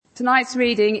Tonight's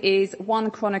reading is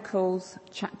 1 Chronicles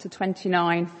chapter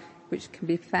 29, which can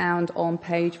be found on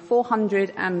page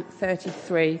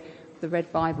 433 of the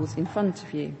Red Bibles in front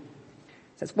of you.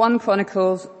 So it's 1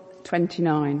 Chronicles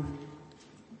 29.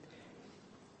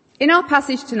 In our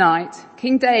passage tonight,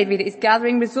 King David is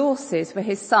gathering resources for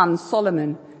his son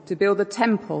Solomon to build a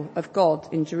temple of God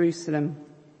in Jerusalem.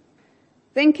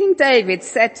 Then King David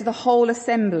said to the whole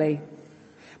assembly,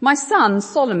 "My son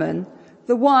Solomon,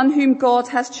 the one whom God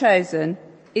has chosen,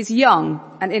 is young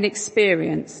and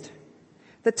inexperienced.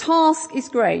 The task is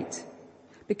great,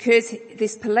 because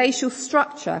this palatial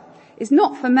structure is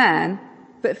not for man,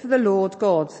 but for the Lord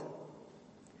God.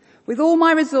 With all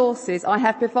my resources I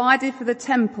have provided for the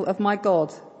temple of my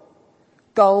God,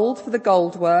 gold for the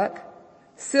gold work,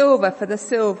 silver for the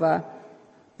silver,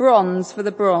 bronze for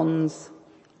the bronze,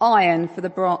 iron for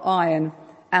the iron,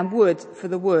 and wood for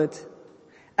the wood,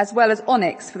 as well as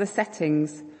onyx for the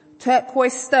settings,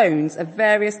 turquoise stones of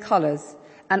various colours,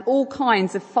 and all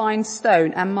kinds of fine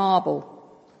stone and marble,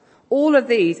 all of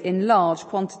these in large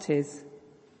quantities.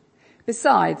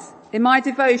 Besides, in my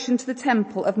devotion to the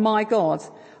temple of my God,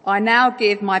 I now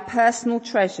give my personal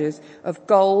treasures of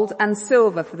gold and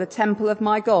silver for the temple of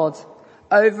my God,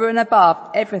 over and above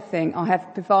everything I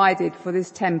have provided for this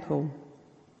temple.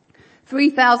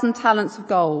 3,000 talents of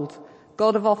gold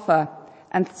of Ophir,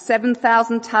 and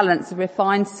 7,000 talents of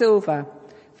refined silver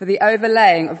for the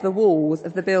overlaying of the walls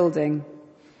of the building,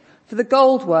 for the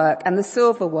gold work and the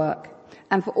silver work,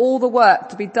 and for all the work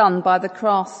to be done by the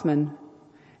craftsmen.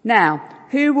 Now,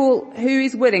 who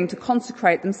is willing to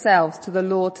consecrate themselves to the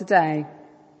Lord today?"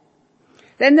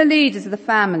 Then the leaders of the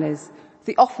families,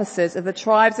 the officers of the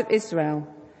tribes of Israel,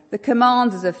 the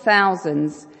commanders of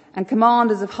thousands and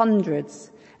commanders of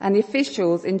hundreds, and the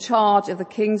officials in charge of the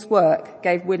king's work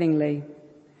gave willingly.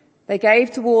 They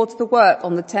gave towards the work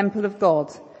on the temple of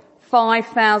God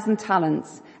 5,000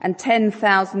 talents and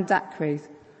 10,000 drachmas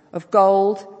of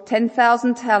gold,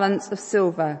 10,000 talents of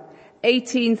silver,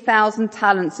 18,000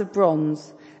 talents of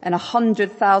bronze, and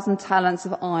 100,000 talents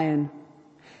of iron.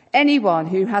 Anyone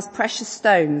who has precious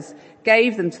stones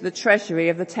gave them to the treasury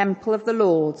of the temple of the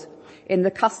Lord in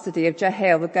the custody of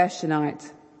Jehiel the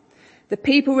Gershonite. The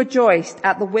people rejoiced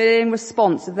at the willing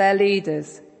response of their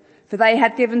leaders, for they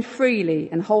had given freely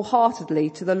and wholeheartedly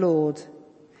to the Lord.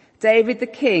 David the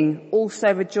king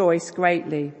also rejoiced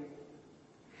greatly.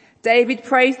 David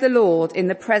praised the Lord in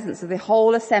the presence of the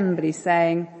whole assembly,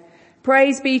 saying,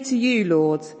 "Praise be to you,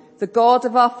 Lord, the God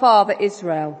of our father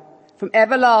Israel, from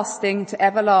everlasting to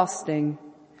everlasting.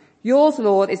 Yours,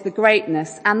 Lord, is the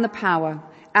greatness and the power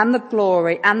and the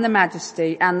glory and the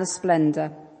majesty and the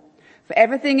splendor. For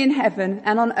everything in heaven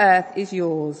and on earth is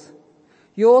yours.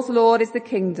 Yours, Lord, is the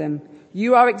kingdom.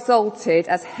 You are exalted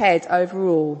as head over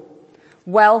all.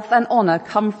 Wealth and honor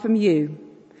come from you.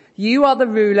 You are the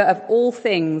ruler of all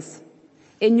things.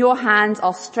 In your hands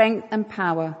are strength and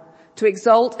power, to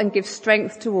exalt and give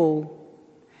strength to all.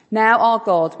 Now, our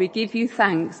God, we give you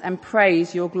thanks and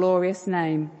praise your glorious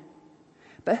name.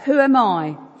 But who am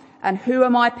I and who are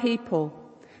my people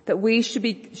that we should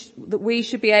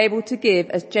be able to give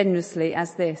as generously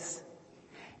as this?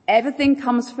 Everything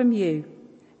comes from you,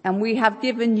 and we have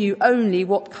given you only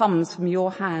what comes from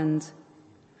your hand.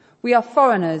 We are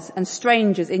foreigners and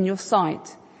strangers in your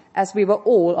sight, as we were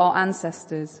all our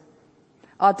ancestors.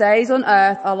 Our days on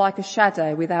earth are like a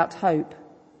shadow without hope.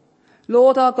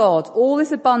 Lord our God, all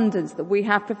this abundance that we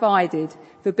have provided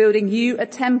for building you a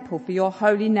temple for your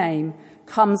holy name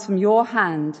comes from your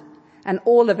hand, and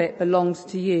all of it belongs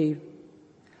to you.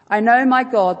 I know, my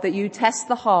God, that you test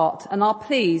the heart and are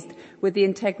pleased with the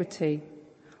integrity.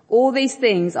 All these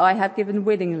things I have given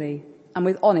willingly and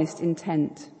with honest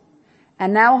intent.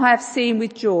 And now I have seen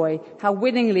with joy how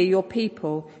willingly your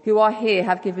people who are here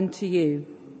have given to you.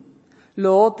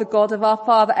 Lord, the God of our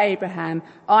father Abraham,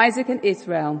 Isaac and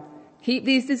Israel, keep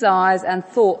these desires and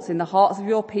thoughts in the hearts of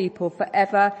your people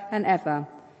forever and ever,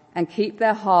 and keep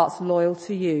their hearts loyal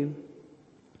to you.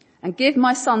 And give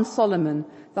my son Solomon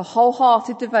the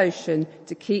wholehearted devotion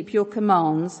to keep your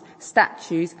commands,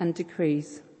 statutes and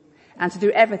decrees, and to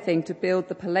do everything to build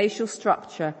the palatial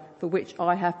structure for which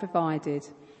I have provided."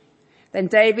 Then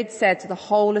David said to the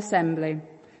whole assembly,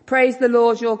 "Praise the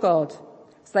Lord your God."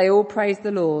 So they all praised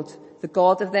the Lord, the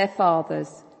God of their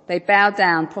fathers. They bowed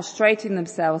down, prostrating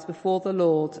themselves before the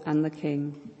Lord and the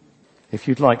King. If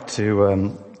you'd like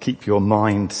to keep your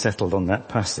mind settled on that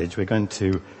passage, we're going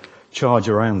to charge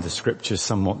around the scriptures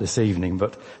somewhat this evening,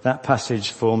 but that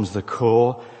passage forms the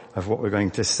core of what we're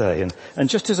going to say. And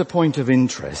just as a point of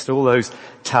interest, all those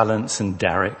talents and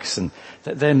derricks, and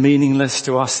they're meaningless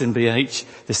to us in BH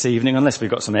this evening, unless we've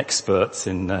got some experts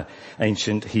in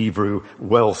ancient Hebrew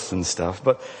wealth and stuff.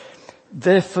 But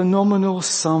they're phenomenal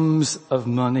sums of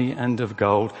money and of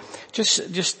gold.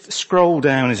 Just scroll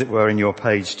down, as it were, in your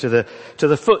page to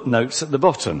the footnotes at the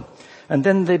bottom, and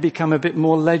then they become a bit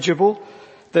more legible.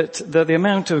 That the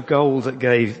amount of gold that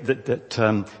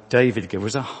David gave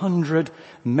was 100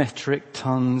 metric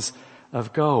tons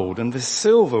of gold, and the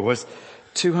silver was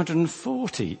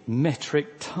 240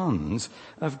 metric tons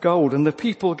of gold, and the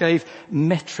people gave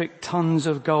metric tons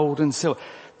of gold and silver.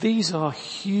 These are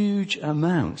huge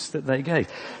amounts that they gave.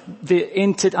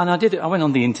 I went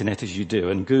on the internet, as you do,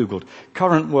 and Googled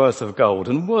current worth of gold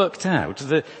and worked out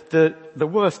the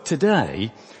worth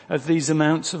today of these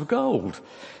amounts of gold.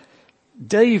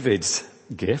 David's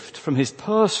gift from his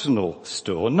personal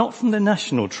store, not from the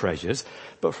national treasures,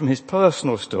 but from his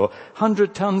personal store,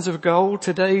 100 tons of gold,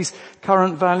 today's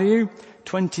current value,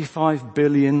 £25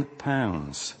 billion.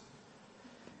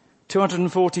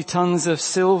 240 tons of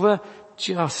silver,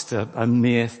 just a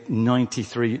mere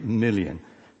 £93 million.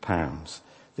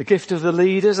 The gift of the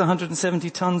leaders, 170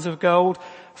 tons of gold,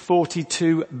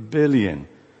 £42 billion.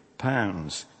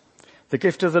 The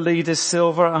gift of the leaders,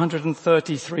 silver,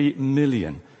 £133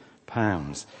 million.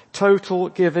 Total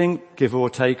giving, give or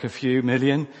take a few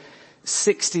million,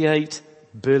 £68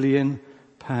 billion.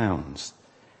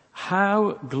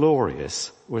 How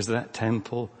glorious was that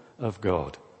temple of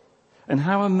God? And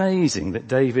how amazing that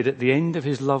David, at the end of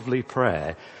his lovely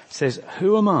prayer, says,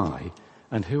 who am I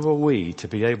and who are we to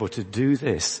be able to do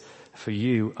this for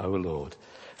you, O Lord?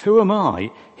 Who am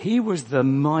I? He was the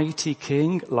mighty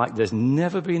king, like there's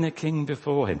never been a king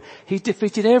before him. He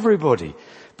defeated everybody.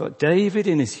 But David,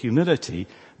 in his humility,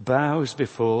 bows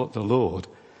before the Lord,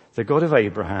 the God of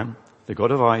Abraham, the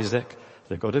God of Isaac,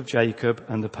 the God of Jacob,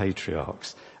 and the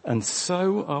patriarchs. And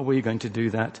so are we going to do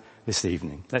that this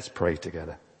evening. Let's pray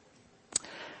together.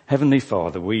 Heavenly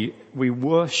Father, we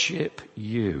worship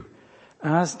you,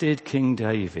 as did King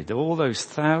David all those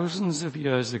thousands of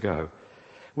years ago.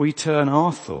 We turn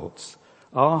our thoughts,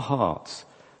 our hearts,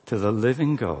 to the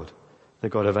living God, the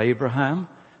God of Abraham,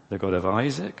 the God of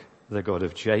Isaac, the God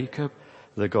of Jacob,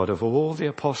 the God of all the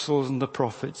apostles and the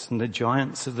prophets and the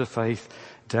giants of the faith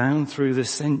down through the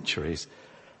centuries,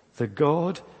 the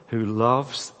God who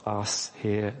loves us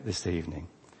here this evening.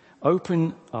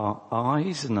 Open our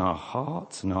eyes and our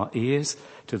hearts and our ears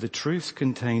to the truths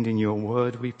contained in your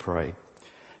word, we pray.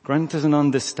 Grant us an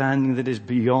understanding that is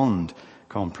beyond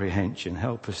comprehension.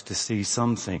 Help us to see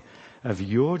something of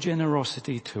your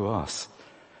generosity to us,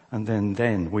 and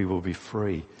then we will be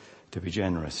free to be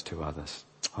generous to others.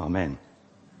 Amen.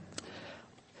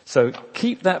 So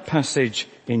keep that passage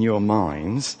in your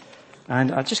minds,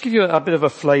 and I'll just give you a bit of a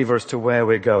flavour as to where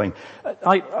we're going.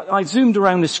 I zoomed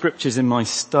around the scriptures in my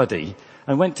study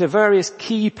and went to various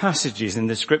key passages in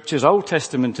the scriptures, Old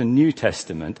Testament and New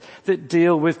Testament, that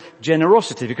deal with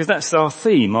generosity, because that's our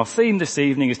theme. Our theme this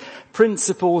evening is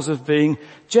principles of being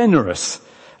generous.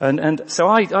 And so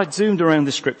I zoomed around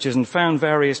the scriptures and found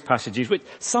various passages,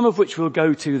 some of which we'll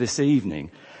go to this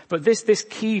evening. But this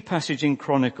key passage in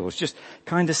Chronicles just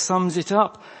kind of sums it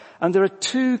up. And there are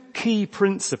two key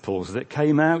principles that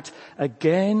came out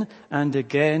again and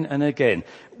again and again.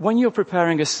 When you're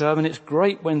preparing a sermon, it's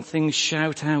great when things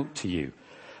shout out to you.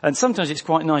 And sometimes it's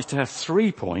quite nice to have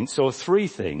 3 points or 3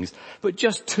 things, but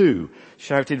just 2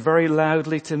 shouted very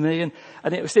loudly to me.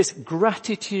 And it was this: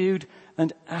 gratitude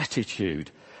and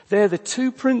attitude. They're the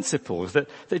 2 principles that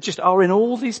just are in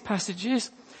all these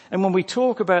passages. And when we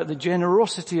talk about the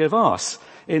generosity of us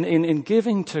in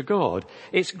giving to God,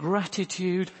 it's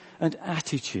gratitude and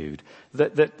attitude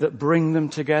that bring them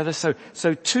together. So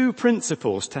 2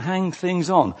 principles to hang things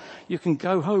on. You can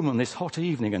go home on this hot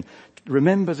evening and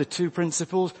remember the 2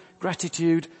 principles,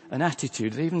 gratitude and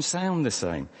attitude. They even sound the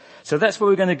same. So that's where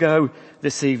we're going to go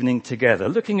this evening together,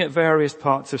 looking at various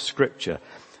parts of Scripture.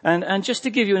 And just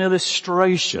to give you an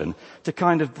illustration to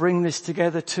kind of bring this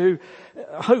together too,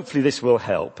 hopefully this will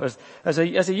help. As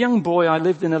a young boy, I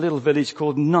lived in a little village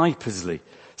called Knipersley,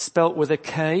 spelt with a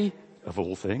K, of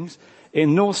all things,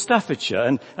 in North Staffordshire.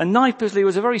 And Knipersley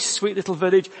was a very sweet little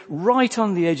village right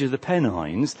on the edge of the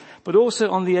Pennines, but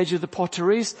also on the edge of the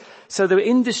potteries. So the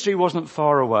industry wasn't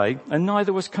far away, and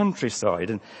neither was countryside.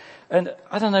 And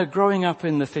I don't know, growing up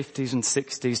in the 50s and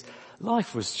 60s,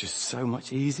 life was just so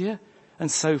much easier and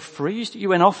so free. You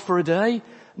went off for a day,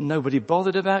 nobody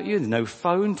bothered about you, no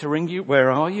phone to ring you,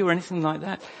 where are you, or anything like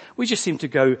that. We just seemed to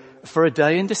go for a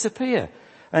day and disappear.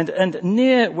 And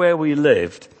near where we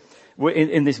lived,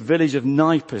 in this village of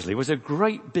Knipersley, was a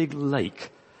great big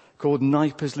lake. called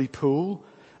Knipersley Pool.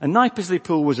 And Knipersley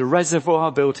Pool was a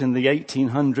reservoir built in the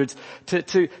 1800s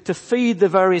to feed the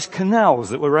various canals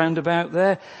that were round about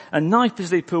there. And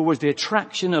Knipersley Pool was the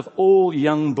attraction of all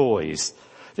young boys.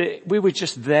 We were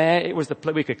just there. It was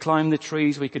we could climb the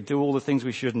trees. We could do all the things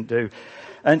we shouldn't do.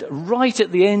 And right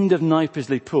at the end of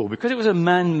Knipersley Pool, because it was a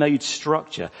man-made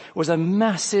structure, was a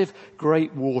massive,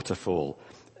 great waterfall.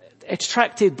 It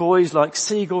attracted boys like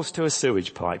seagulls to a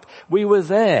sewage pipe. We were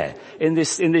there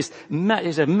there's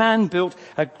a man built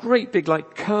a great big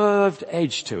like curved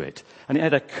edge to it. And it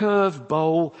had a curved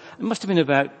bowl. It must have been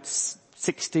about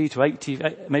 60 to 80,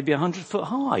 maybe 100 foot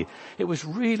high. It was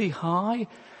really high.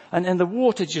 And the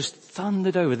water just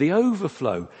thundered over. The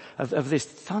overflow of this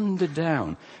thundered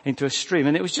down into a stream.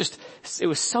 And it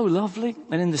was so lovely.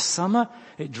 And in the summer,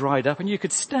 it dried up and you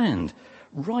could stand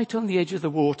right on the edge of the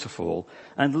waterfall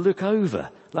and look over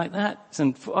like that.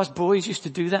 And for us boys used to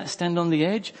do that, stand on the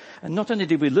edge. And not only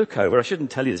did we look over, I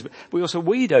shouldn't tell you this, but we also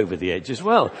weed over the edge as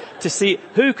well to see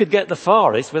who could get the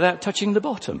farthest without touching the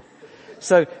bottom.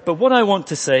 But what I want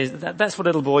to say is that's what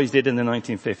little boys did in the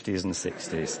 1950s and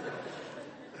 60s.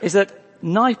 Is that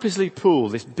Knipersley Pool,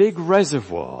 this big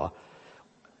reservoir,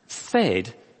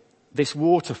 fed this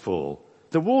waterfall.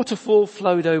 The waterfall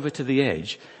flowed over to the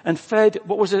edge and fed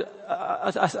what was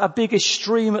a biggish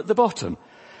stream at the bottom.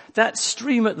 That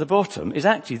stream at the bottom is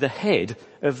actually the head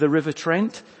of the River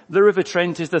Trent. The River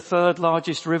Trent is the third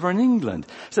largest river in England.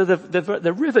 So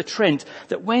the River Trent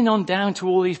that went on down to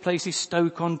all these places,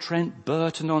 Stoke-on-Trent,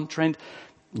 Burton-on-Trent,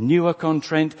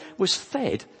 Newark-on-Trent, was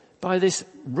fed by this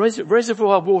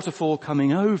reservoir waterfall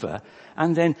coming over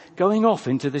and then going off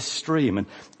into this stream.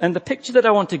 And the picture that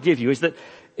I want to give you is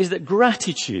that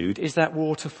gratitude is that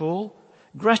waterfall.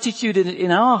 Gratitude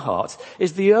in our hearts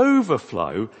is the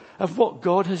overflow of what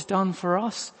God has done for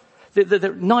us. The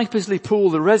Knipersley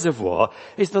Pool, the reservoir,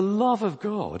 is the love of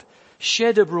God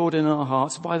shed abroad in our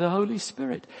hearts by the Holy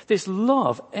Spirit. This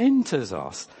love enters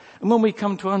us. And when we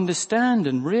come to understand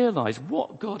and realize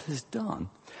what God has done,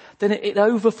 then it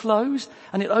overflows,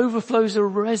 and it overflows a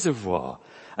reservoir.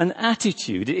 An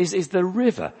attitude is the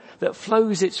river that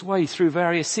flows its way through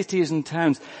various cities and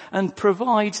towns and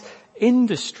provides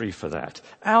industry for that.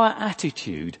 Our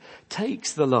attitude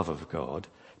takes the love of God,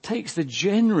 takes the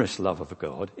generous love of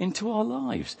God into our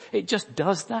lives. It just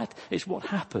does that. It's what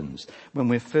happens when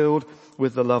we're filled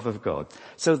with the love of God.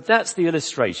 So that's the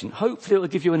illustration. Hopefully it will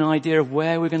give you an idea of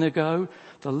where we're going to go.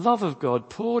 The love of God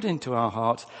poured into our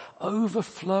hearts,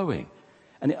 overflowing.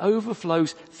 And it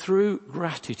overflows through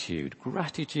gratitude.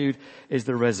 Gratitude is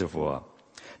the reservoir.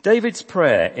 David's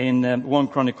prayer in 1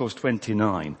 Chronicles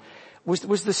 29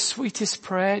 was the sweetest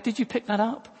prayer. Did you pick that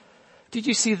up? Did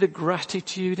you see the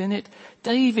gratitude in it?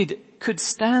 David could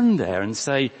stand there and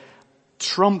say,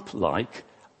 Trump-like,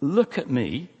 look at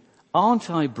me. Aren't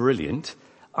I brilliant?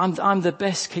 I'm the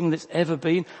best king that's ever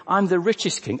been. I'm the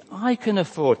richest king. I can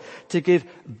afford to give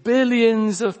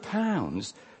billions of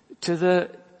pounds to the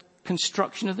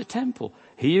construction of the temple.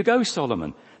 Here you go,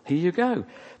 Solomon. Here you go.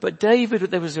 But David,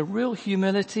 there was a real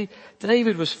humility.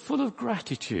 David was full of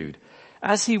gratitude,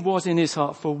 as he was in his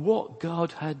heart, for what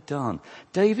God had done.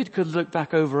 David could look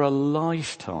back over a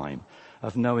lifetime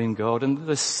of knowing God, and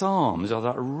the Psalms are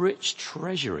that rich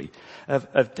treasury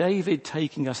of David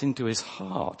taking us into his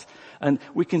heart. And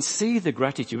we can see the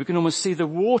gratitude. We can almost see the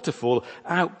waterfall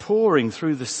outpouring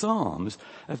through the Psalms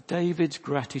of David's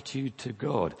gratitude to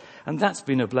God. And that's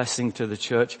been a blessing to the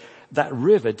church, that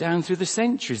river down through the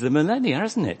centuries, the millennia,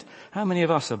 hasn't it? How many of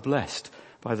us are blessed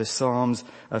by the Psalms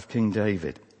of King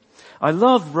David? I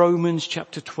love Romans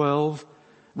chapter 12.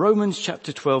 Romans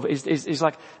chapter 12 is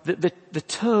like the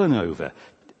turnover.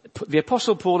 The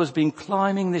Apostle Paul has been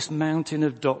climbing this mountain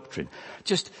of doctrine,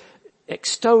 just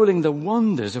extolling the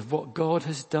wonders of what God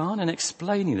has done and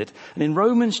explaining it. And in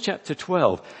Romans chapter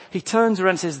 12, he turns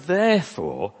around and says,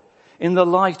 therefore, in the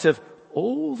light of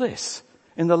all this,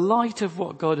 in the light of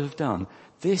what God has done,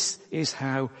 this is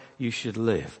how you should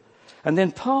live. And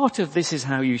then part of this is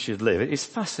how you should live. It is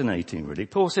fascinating, really.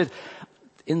 Paul said,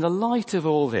 in the light of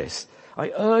all this,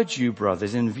 I urge you,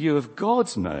 brothers, in view of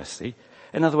God's mercy,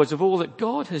 in other words, of all that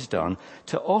God has done,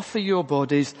 to offer your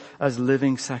bodies as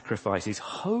living sacrifices,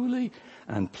 holy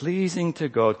and pleasing to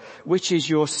God, which is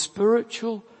your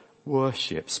spiritual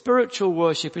worship. Spiritual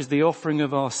worship is the offering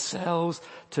of ourselves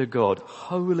to God,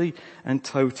 wholly and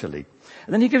totally.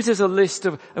 And then he gives us a list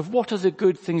of what are the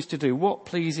good things to do, what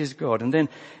pleases God. And then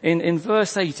in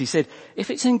verse 8 he said, if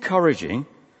it's encouraging,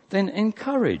 then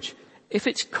encourage. If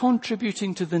it's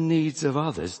contributing to the needs of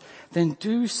others, then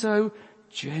do so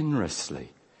generously.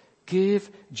 Give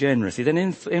generously. Then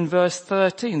in verse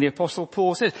 13, the Apostle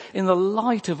Paul says, in the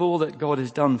light of all that God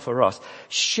has done for us,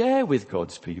 share with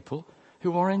God's people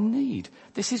who are in need.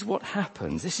 This is what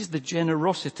happens. This is the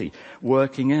generosity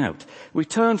working out. We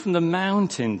turn from the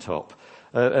mountaintop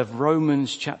of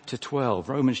Romans chapter 12,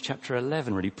 Romans chapter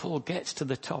 11, really. Paul gets to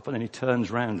the top and then he turns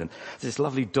round and there's this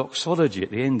lovely doxology at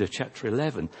the end of chapter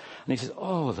 11. And he says,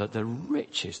 oh, the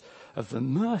riches of the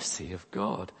mercy of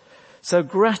God. So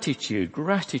gratitude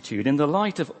in the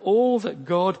light of all that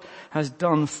God has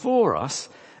done for us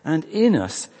and in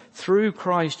us through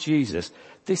Christ Jesus.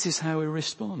 This is how we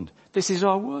respond. This is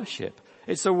our worship.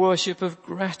 It's a worship of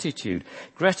gratitude.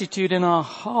 Gratitude in our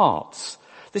hearts.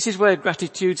 This is where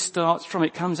gratitude starts from.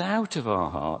 It comes out of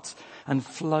our hearts and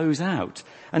flows out.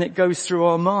 And it goes through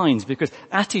our minds because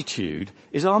attitude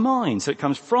is our mind. So it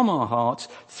comes from our hearts,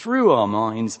 through our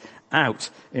minds, out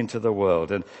into the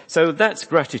world. And so that's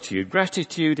gratitude.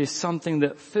 Gratitude is something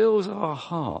that fills our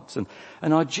hearts.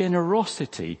 And our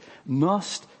generosity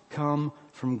must come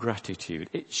from gratitude.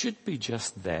 It should be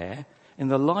just there. In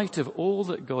the light of all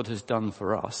that God has done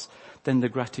for us, then the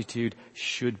gratitude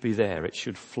should be there. It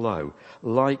should flow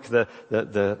like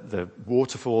the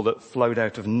waterfall that flowed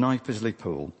out of Knipersley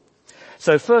Pool.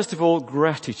 So first of all,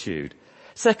 gratitude.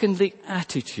 Secondly,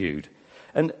 attitude.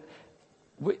 And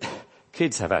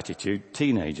kids have attitude,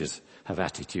 teenagers have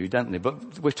attitude, don't they?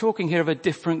 But we're talking here of a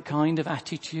different kind of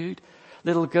attitude.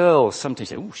 Little girls sometimes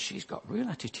say, oh, she's got real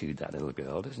attitude, that little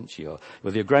girl, doesn't she? Or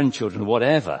with your grandchildren,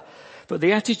 whatever. But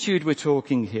the attitude we're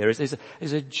talking here is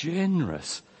a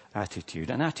generous attitude,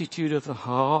 an attitude of the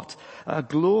heart, a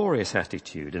glorious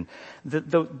attitude. And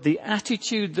the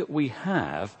attitude that we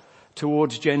have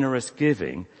towards generous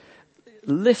giving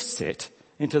lifts it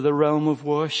into the realm of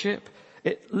worship.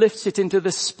 It lifts it into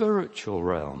the spiritual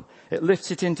realm. It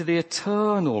lifts it into the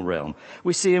eternal realm.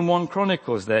 We see in 1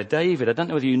 Chronicles there, David, I don't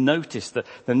know whether you noticed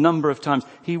the number of times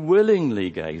he willingly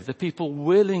gave. The people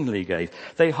willingly gave.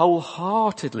 They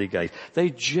wholeheartedly gave. They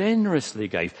generously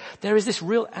gave. There is this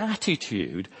real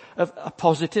attitude of a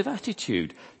positive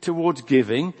attitude towards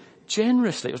giving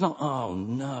generously. It was not, oh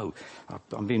no,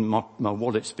 my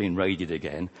wallet's been raided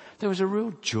again. There was a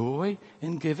real joy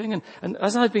in giving. And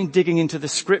as I've been digging into the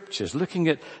scriptures, looking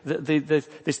at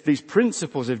these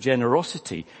principles of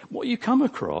generosity, what you come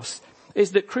across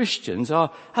is that Christians are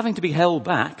having to be held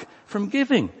back from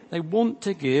giving. They want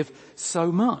to give so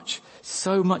much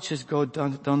as God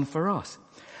done for us.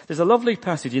 There's a lovely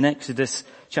passage in Exodus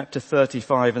chapter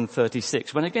 35 and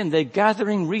 36 when again they're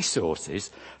gathering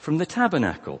resources from the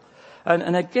tabernacle.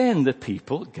 And again, the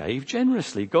people gave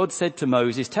generously. God said to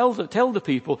Moses, tell the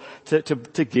people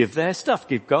to give their stuff.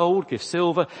 Give gold, give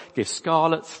silver, give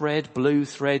scarlet thread, blue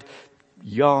thread,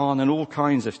 yarn and all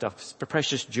kinds of stuff,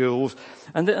 precious jewels.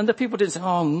 And the people didn't say,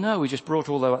 oh no, we just brought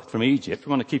all that from Egypt.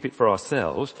 We want to keep it for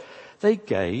ourselves. They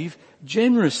gave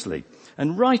generously.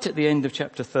 And right at the end of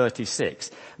chapter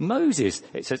 36, Moses,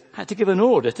 it says, had to give an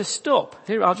order to stop.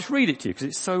 Here, I'll just read it to you because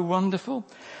it's so wonderful.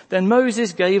 Then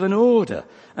Moses gave an order,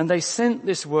 and they sent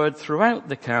this word throughout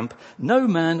the camp, no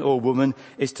man or woman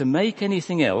is to make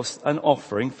anything else an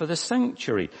offering for the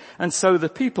sanctuary. And so the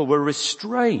people were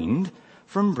restrained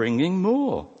from bringing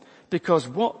more, because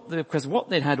what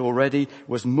they'd had already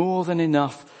was more than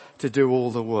enough to do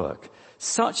all the work.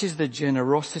 Such is the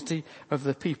generosity of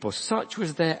the people. Such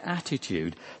was their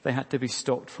attitude. They had to be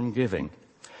stopped from giving.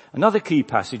 Another key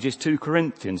passage is 2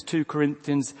 Corinthians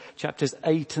chapters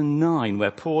 8 and 9,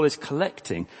 where Paul is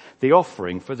collecting the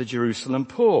offering for the Jerusalem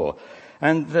poor.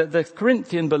 And the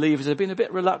Corinthian believers have been a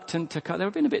bit reluctant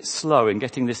they've been a bit slow in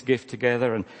getting this gift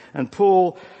together. And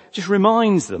Paul just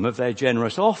reminds them of their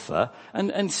generous offer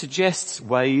and suggests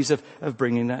ways of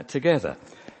bringing that together.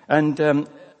 And,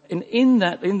 in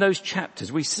those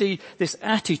chapters, we see this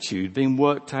attitude being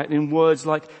worked out in words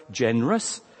like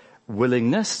generous,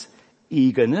 willingness,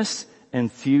 eagerness,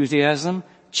 enthusiasm,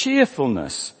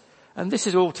 cheerfulness. And this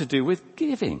is all to do with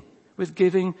giving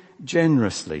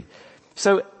generously.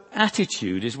 So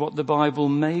attitude is what the Bible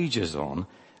majors on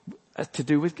to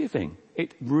do with giving.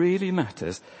 It really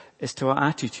matters as to our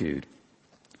attitude.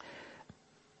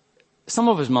 Some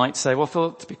of us might say, well,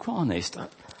 Phil, to be quite honest,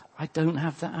 I don't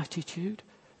have that attitude.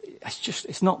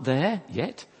 It's not there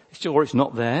yet. It's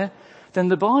not there. Then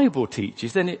the Bible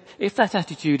teaches, if that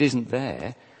attitude isn't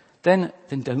there, then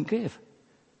don't give.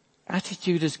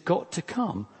 Attitude has got to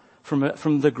come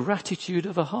from the gratitude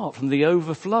of the heart, from the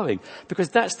overflowing, because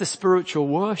that's the spiritual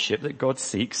worship that God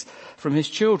seeks from his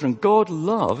children. God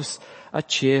loves a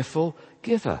cheerful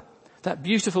giver. That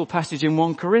beautiful passage in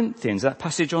 1 Corinthians, that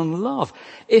passage on love.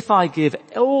 If I give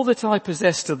all that I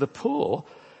possess to the poor,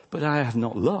 but I have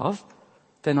not love,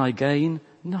 then I gain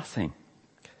nothing.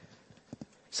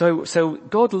 So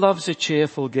God loves a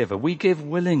cheerful giver. We give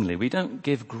willingly. We don't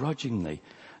give grudgingly,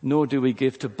 nor do we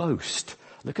give to boast.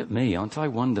 Look at me, aren't I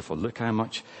wonderful? Look how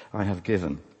much I have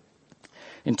given.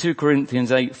 In 2 Corinthians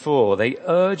 8:4, they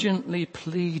urgently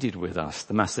pleaded with us,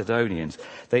 the Macedonians.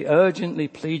 They urgently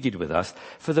pleaded with us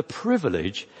for the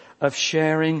privilege of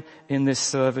sharing in this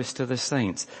service to the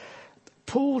saints.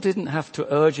 Paul didn't have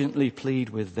to urgently plead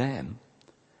with them.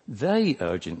 They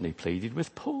urgently pleaded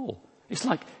with Paul. It's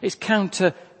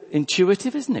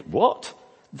counterintuitive, isn't it? What?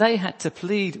 They had to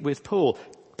plead with Paul.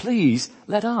 Please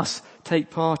let us take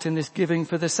part in this giving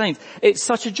for the saints. It's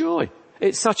such a joy.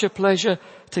 It's such a pleasure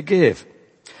to give.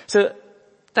 So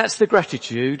that's the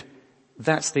gratitude.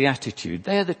 That's the attitude.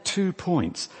 They're the 2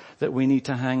 points that we need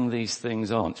to hang these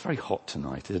things on. It's very hot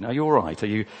tonight, isn't it? Are you all right? Are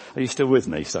you still with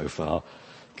me so far?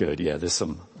 Good. Yeah, that's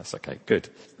okay. Good.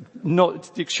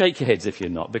 Not, shake your heads if you're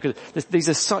not, because these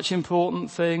are such important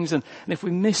things, and if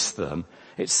we miss them,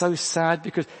 it's so sad,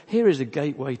 because here is a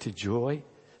gateway to joy.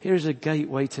 Here is a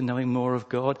gateway to knowing more of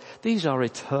God. These are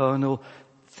eternal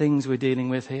things we're dealing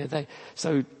with here.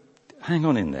 So hang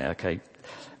on in there, okay?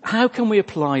 How can we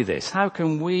apply this? How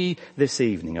can we this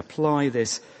evening apply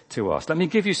this to us? Let me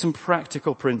give you some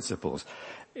practical principles.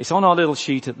 It's on our little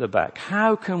sheet at the back.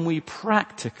 How can we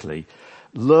practically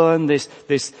learn this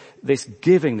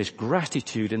giving, this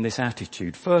gratitude and this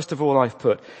attitude? First of all, I've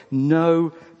put,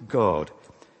 know God.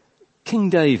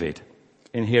 King David,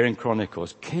 in here in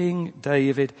Chronicles, King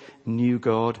David knew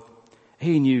God.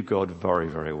 He knew God very,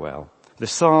 very well. The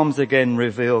Psalms again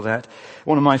reveal that.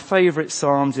 One of my favourite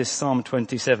Psalms is Psalm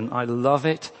 27. I love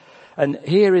it. And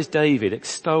here is David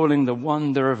extolling the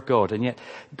wonder of God. And yet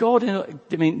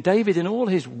David in all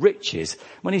his riches,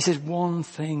 when he says, one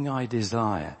thing I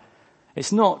desire,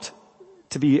 it's not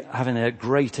to be having a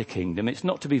greater kingdom. It's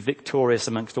not to be victorious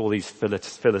amongst all these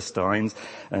Philistines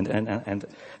and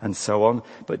so on.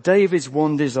 But David's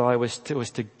one desire was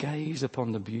to gaze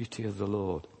upon the beauty of the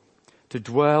Lord, to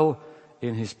dwell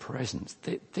in his presence.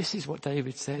 This is what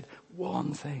David said.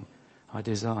 One thing I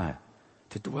desire,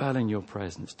 to dwell in your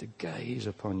presence, to gaze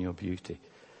upon your beauty.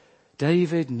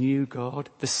 David knew God.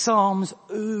 The Psalms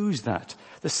ooze that.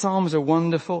 The Psalms are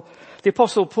wonderful. The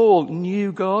Apostle Paul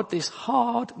knew God, this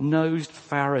hard-nosed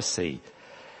Pharisee.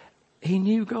 He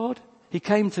knew God. He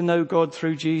came to know God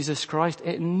through Jesus Christ.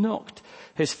 It knocked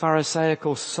his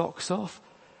Pharisaical socks off.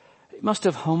 It must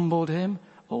have humbled him.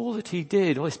 All that he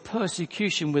did, all his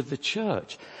persecution with the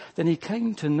church. Then he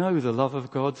came to know the love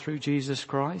of God through Jesus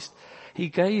Christ. He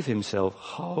gave himself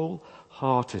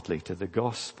wholeheartedly to the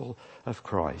gospel of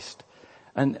Christ.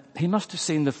 And he must have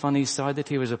seen the funny side that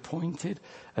he was appointed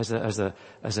as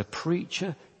a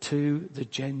preacher to the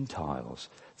Gentiles.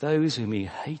 Those whom he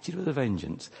hated with a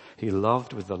vengeance, he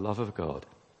loved with the love of God.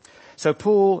 So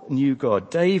Paul knew God.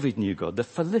 David knew God. The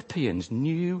Philippians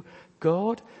knew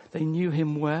God. They knew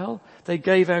him well. They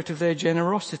gave out of their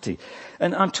generosity.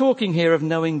 And I'm talking here of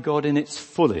knowing God in its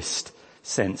fullest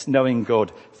sense. Knowing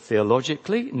God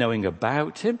theologically, knowing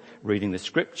about him, reading the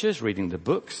scriptures, reading the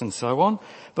books and so on.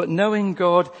 But knowing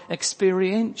God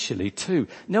experientially too.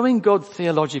 Knowing God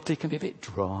theologically can be a bit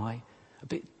dry, a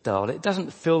bit dull. It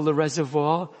doesn't fill the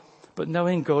reservoir. But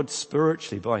knowing God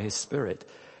spiritually by his Spirit,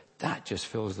 that just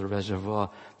fills the reservoir.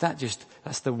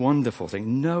 That's the wonderful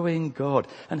thing. Knowing God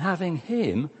and having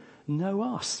him know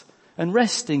us. And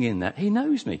resting in that. He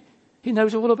knows me. He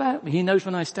knows all about me. He knows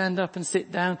when I stand up and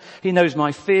sit down. He knows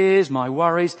my fears, my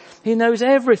worries. He knows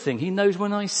everything. He knows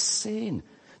when I sin.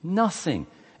 Nothing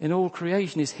in all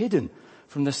creation is hidden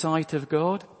from the sight of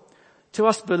God. To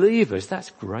us believers, that's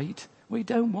great. We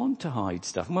don't want to hide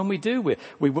stuff. And when we do,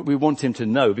 we want him to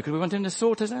know because we want him to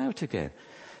sort us out again.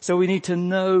 So we need to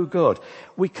know God.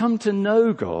 We come to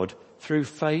know God through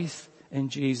faith in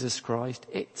Jesus Christ.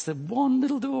 It's the one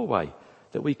little doorway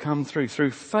that we come through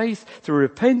faith, through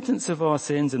repentance of our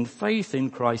sins and faith in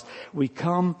Christ. We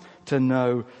come to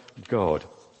know God.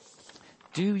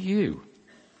 Do you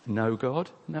know God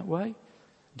in that way?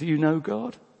 Do you know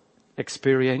God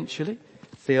experientially,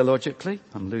 theologically?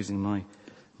 I'm losing my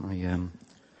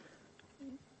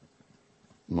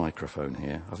microphone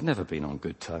here. I've never been on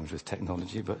good terms with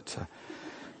technology, but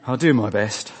I'll do my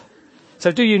best.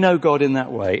 So do you know God in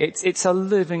that way? It's a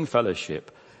living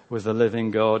fellowship with the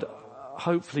living God.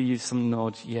 Hopefully you some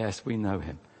nods. Yes, we know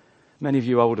him. Many of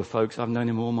you older folks, I've known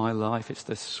him all my life. It's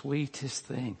the sweetest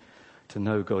thing to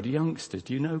know God. Youngsters,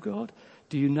 do you know God?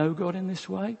 Do you know God in this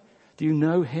way? Do you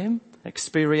know him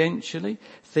experientially,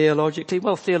 theologically?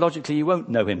 Well, theologically you won't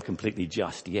know him completely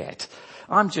just yet.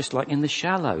 I'm just like in the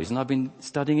shallows and I've been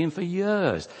studying him for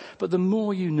years. But the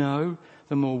more you know,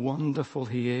 the more wonderful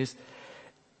he is.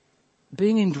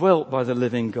 being indwelt by the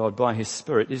living God, by his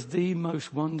Spirit, is the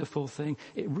most wonderful thing.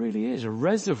 It really is a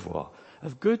reservoir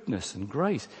of goodness and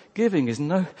grace. Giving is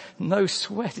no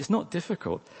sweat. It's not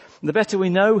difficult. And the better we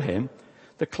know him,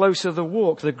 the closer the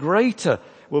walk, the greater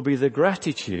will be the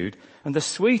gratitude, and the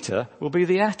sweeter will be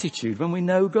the attitude when we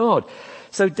know God.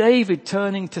 So David,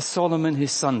 turning to Solomon,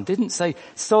 his son, didn't say,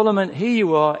 Solomon, here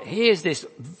you are, here's this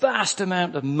vast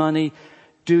amount of money,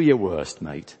 do your worst,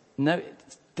 mate. No,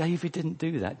 David didn't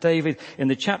do that. David, in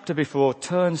the chapter before,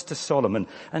 turns to Solomon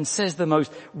and says the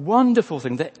most wonderful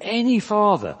thing that any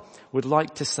father would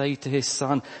like to say to his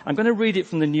son. I'm going to read it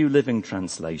from the New Living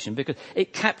Translation because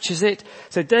it captures it.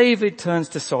 So David turns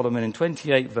to Solomon in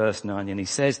 28 verse 9 and he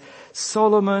says,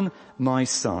 Solomon, my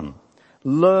son,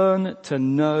 learn to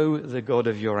know the God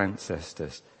of your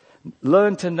ancestors.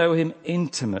 Learn to know him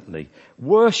intimately.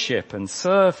 Worship and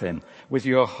serve him with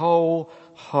your whole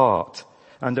heart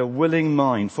and a willing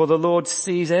mind. For the Lord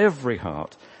sees every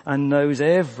heart and knows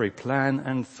every plan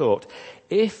and thought.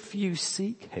 If you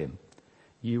seek him,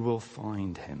 you will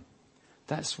find him.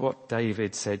 That's what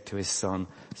David said to his son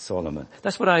Solomon.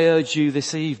 That's what I urge you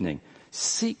this evening.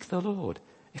 Seek the Lord.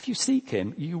 If you seek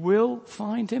him, you will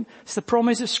find him. It's the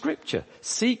promise of Scripture.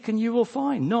 Seek and you will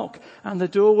find. Knock and the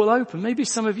door will open. Maybe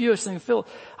some of you are saying, Phil,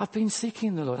 I've been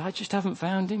seeking the Lord. I just haven't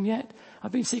found him yet.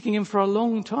 I've been seeking him for a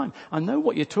long time. I know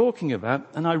what you're talking about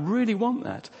and I really want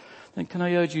that. Then can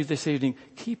I urge you this evening,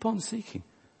 keep on seeking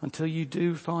until you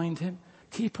do find him.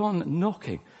 Keep on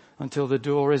knocking until the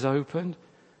door is opened.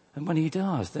 And when he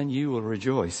does, then you will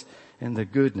rejoice in the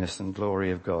goodness and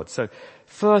glory of God. So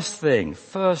first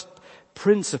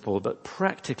principle, but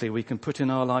practically we can put in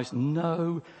our lives,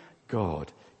 know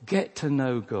God. Get to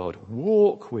know God.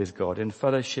 Walk with God in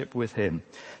fellowship with him.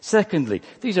 Secondly,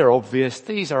 these are obvious.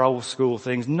 These are old school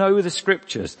things. Know the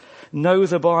Scriptures. Know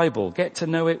the Bible. Get to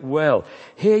know it well.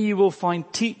 Here you will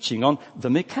find teaching on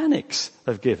the mechanics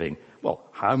of giving. Well,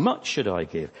 how much should I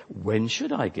give? When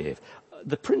should I give?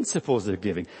 The principles of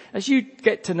giving. As you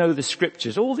get to know the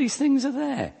Scriptures, all these things are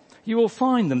there. You will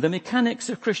find them. The mechanics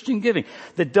of Christian giving.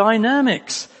 The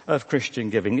dynamics of Christian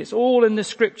giving. It's all in the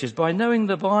Scriptures. By knowing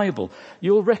the Bible,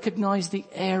 you'll recognize the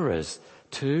errors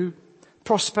too.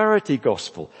 Prosperity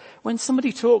gospel. When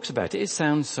somebody talks about it, it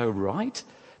sounds so right.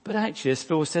 But actually, as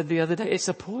Phil said the other day, it's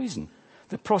a poison.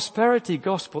 The prosperity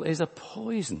gospel is a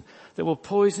poison that will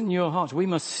poison your heart. We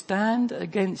must stand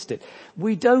against it.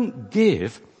 We don't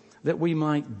give that we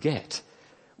might get.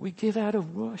 We give out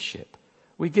of worship.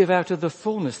 We give out of the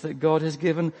fullness that God has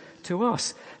given to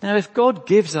us. Now, if God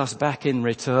gives us back in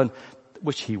return,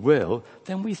 which he will,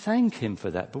 then we thank him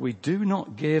for that. But we do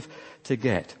not give to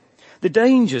get. The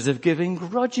dangers of giving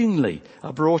grudgingly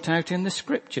are brought out in the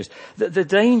Scriptures. The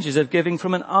dangers of giving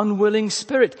from an unwilling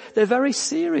spirit, they're very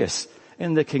serious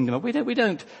in the kingdom. We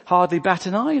don't hardly bat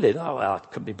an eyelid. Oh, well, I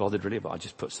couldn't be bothered really, but I'll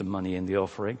just put some money in the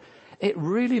offering. It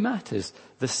really matters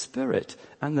the spirit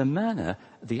and the manner,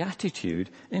 the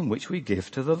attitude in which we give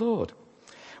to the Lord.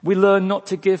 We learn not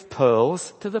to give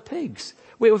pearls to the pigs.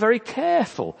 We're very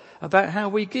careful about how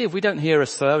we give. We don't hear a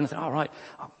sermon and think, all right,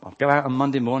 I'll go out on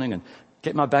Monday morning and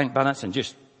get my bank balance and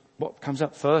just what comes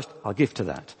up first, I'll give to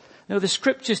that. No, the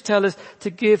Scriptures tell us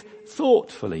to give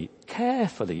thoughtfully,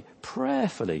 carefully,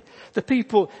 prayerfully. The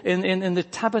people in the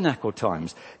tabernacle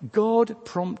times, God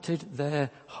prompted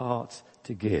their hearts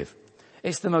to give.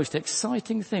 It's the most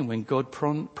exciting thing when God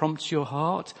prompts your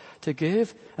heart to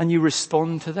give and you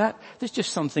respond to that. There's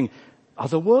just something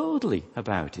otherworldly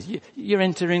about it. You're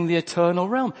entering the eternal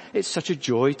realm. It's such a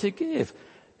joy to give.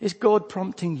 Is God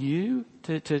prompting you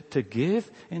to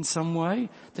give in some way?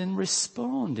 Then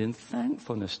respond in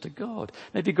thankfulness to God.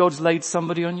 Maybe God's laid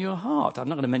somebody on your heart. I'm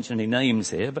not going to mention any names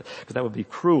here, because that would be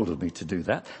cruel of me to do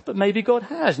that. But maybe God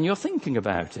has and you're thinking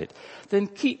about it. Then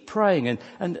keep praying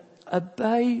and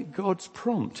obey God's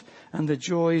prompt and the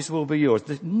joys will be yours.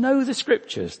 Know the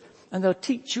Scriptures and they'll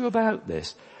teach you about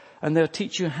this and they'll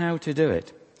teach you how to do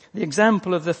it. The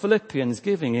example of the Philippians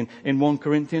giving in 1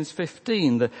 Corinthians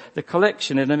 15, the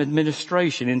collection and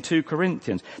administration in 2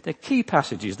 Corinthians. They're key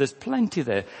passages. There's plenty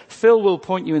there. Phil will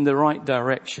point you in the right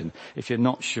direction if you're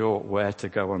not sure where to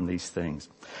go on these things.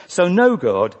 So know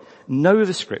God, know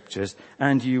the Scriptures,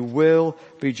 and you will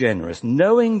be generous.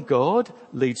 Knowing God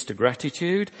leads to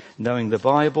gratitude. Knowing the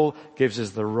Bible gives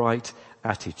us the right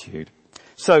attitude.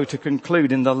 So to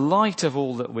conclude, in the light of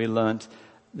all that we learnt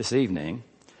this evening,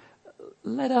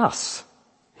 let us,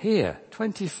 here,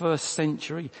 21st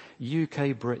century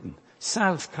UK Britain,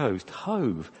 South Coast,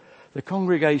 Hove, the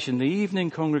congregation, the evening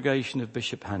congregation of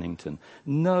Bishop Hannington,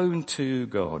 known to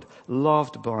God,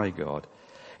 loved by God.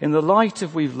 In the light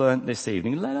of we've learnt this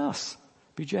evening, let us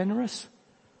be generous.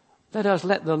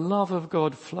 Let the love of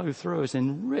God flow through us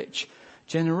in rich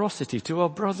generosity to our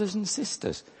brothers and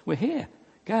sisters. We're here,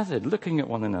 gathered, looking at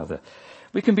one another.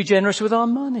 We can be generous with our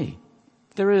money.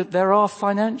 There are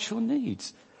financial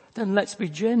needs. Then let's be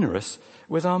generous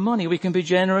with our money. We can be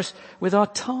generous with our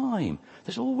time.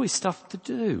 There's always stuff to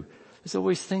do. There's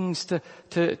always things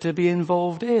to be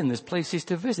involved in. There's places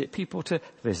to visit, people to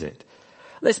visit.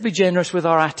 Let's be generous with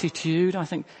our attitude. I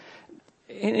think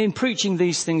in preaching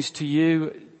these things to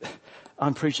you,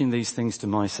 I'm preaching these things to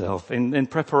myself. In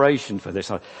preparation for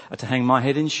this, I had to hang my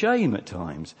head in shame at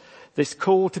times. This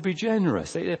call to be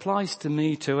generous, it applies to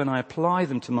me too, and I apply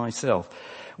them to myself.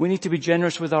 We need to be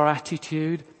generous with our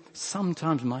attitude.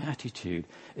 Sometimes my attitude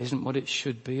isn't what it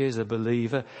should be as a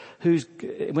believer,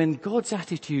 when God's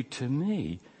attitude to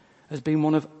me has been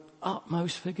one of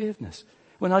utmost forgiveness.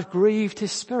 When I've grieved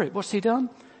his Spirit, what's he done?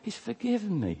 He's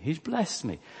forgiven me. He's blessed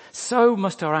me. So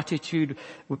must our attitude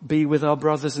be with our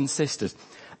brothers and sisters.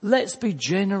 Let's be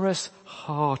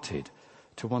generous-hearted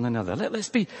to one another. Let's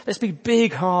be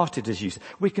big-hearted, as you say.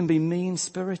 We can be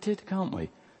mean-spirited, can't we?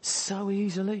 So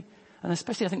easily. And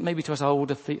especially, I think, maybe to us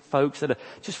older folks that are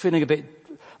just feeling a bit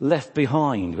left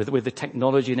behind with the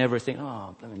technology and everything.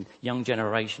 Oh, I mean, young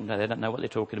generation, they don't know what they're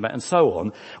talking about, and so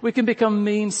on. We can become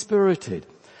mean-spirited.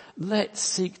 Let's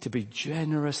seek to be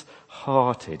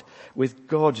generous-hearted with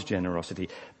God's generosity.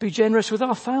 Be generous with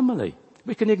our family.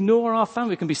 We can ignore our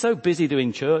family. We can be so busy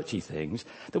doing churchy things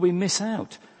that we miss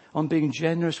out on being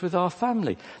generous with our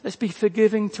family. Let's be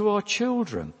forgiving to our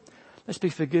children. Let's be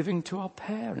forgiving to our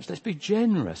parents. Let's be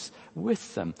generous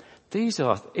with them. These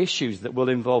are issues that will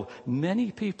involve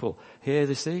many people here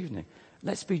this evening.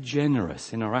 Let's be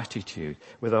generous in our attitude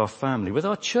with our family, with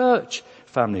our church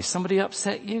family. Somebody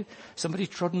upset you? Somebody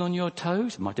trodden on your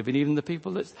toes? It might have been even the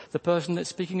person that's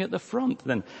speaking at the front.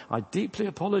 Then I deeply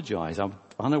apologize. I'm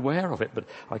unaware of it, but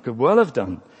I could well have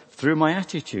done through my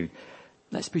attitude.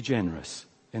 Let's be generous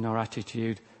in our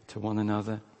attitude to one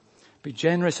another. Be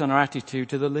generous in our attitude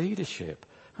to the leadership.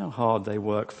 How hard they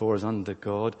work for us under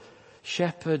God.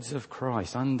 Shepherds of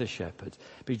Christ, under shepherds.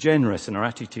 Be generous in our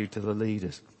attitude to the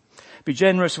leaders. Be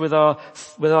generous with our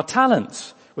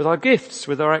talents, with our gifts,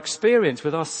 with our experience,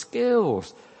 with our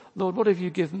skills. Lord, what have you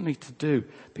given me to do?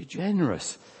 Be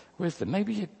generous with them.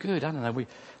 Maybe you're good. I don't know.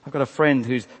 I've got a friend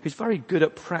who's very good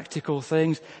at practical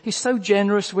things. He's so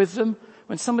generous with them.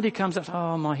 When somebody comes up,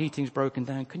 oh, my heating's broken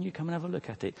down, can you come and have a look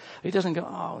at it? He doesn't go,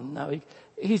 oh no.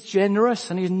 He's generous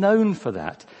and he's known for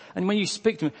that. And when you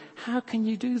speak to him, how can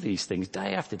you do these things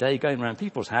day after day, going around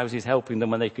people's houses, helping them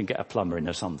when they can get a plumber in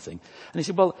or something? And he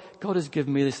said, well, God has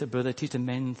given me this ability to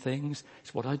mend things.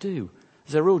 It's what I do.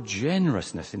 There's a real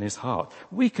generousness in his heart.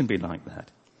 We can be like that.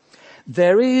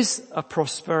 There is a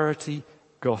prosperity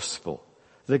gospel.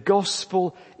 The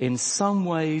gospel, in some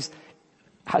ways,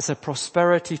 has a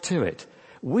prosperity to it.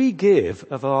 We give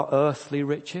of our earthly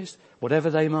riches, whatever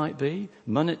they might be,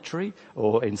 monetary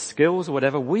or in skills or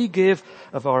whatever. We give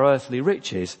of our earthly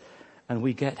riches and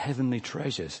we get heavenly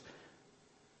treasures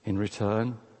in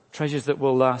return, treasures that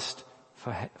will last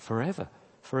forever,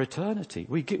 for eternity.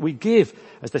 We give,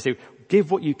 as they say,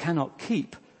 give what you cannot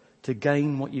keep to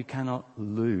gain what you cannot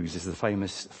lose, is the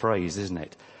famous phrase, isn't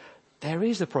it? There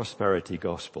is a prosperity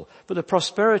gospel, but the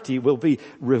prosperity will be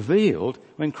revealed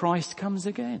when Christ comes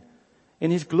again in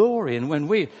his glory, and when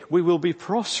we will be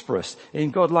prosperous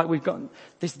in God, like we've got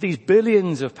these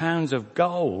billions of pounds of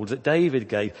gold that David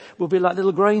gave will be like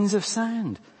little grains of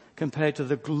sand compared to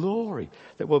the glory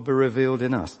that will be revealed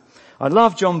in us. I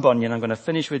love John Bunyan. I'm going to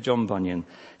finish with John Bunyan.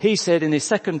 He said in his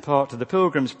second part of the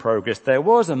Pilgrim's Progress, there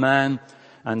was a man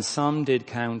and some did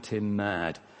count him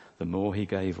mad. The more he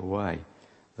gave away,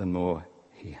 the more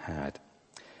he had.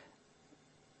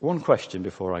 One question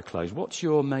before I close. What's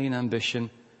your main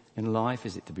ambition in life?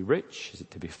 Is it to be rich? Is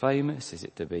it to be famous? Is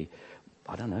it to be,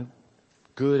 I don't know,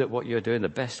 good at what you're doing, the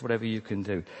best whatever you can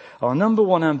do? Our number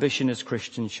one ambition as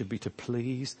Christians should be to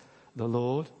please the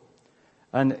Lord.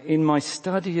 And in my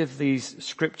study of these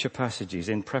scripture passages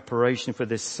in preparation for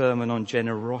this sermon on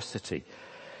generosity,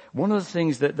 one of the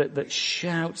things that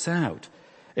shouts out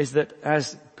is that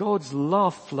as God's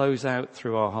love flows out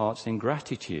through our hearts in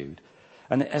gratitude,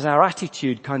 and as our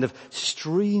attitude kind of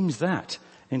streams that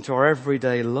into our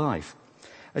everyday life,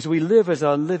 as we live as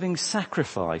our living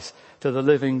sacrifice to the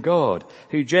living God,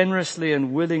 who generously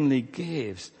and willingly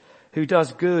gives, who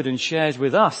does good and shares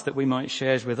with us that we might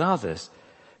share with others,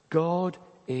 God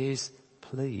is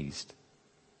pleased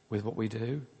with what we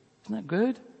do. Isn't that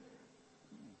good?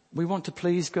 We want to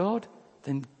please God?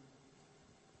 Then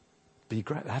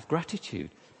have gratitude.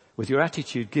 With your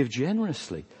attitude, give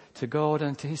generously to God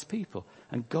and to his people.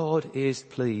 And God is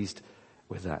pleased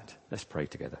with that. Let's pray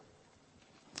together.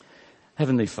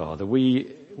 Heavenly Father,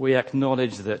 we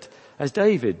acknowledge that, as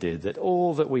David did, that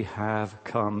all that we have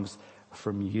comes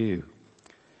from you.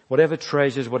 Whatever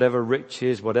treasures, whatever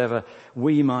riches, whatever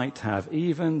we might have,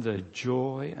 even the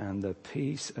joy and the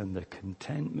peace and the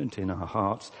contentment in our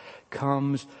hearts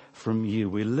comes from you.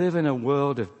 We live in a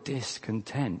world of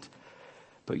discontent,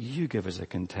 but you give us a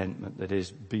contentment that is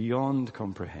beyond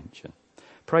comprehension.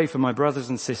 Pray for my brothers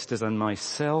and sisters and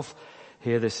myself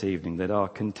here this evening that our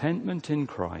contentment in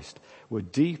Christ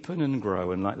would deepen and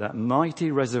grow, and like that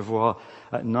mighty reservoir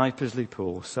at Knipersley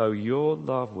Pool, so your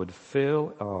love would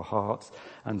fill our hearts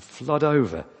and flood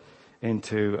over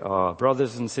into our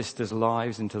brothers and sisters'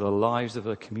 lives, into the lives of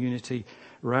the community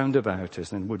round about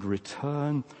us, and would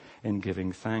return in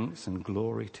giving thanks and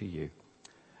glory to you.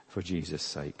 For Jesus'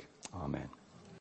 sake, amen.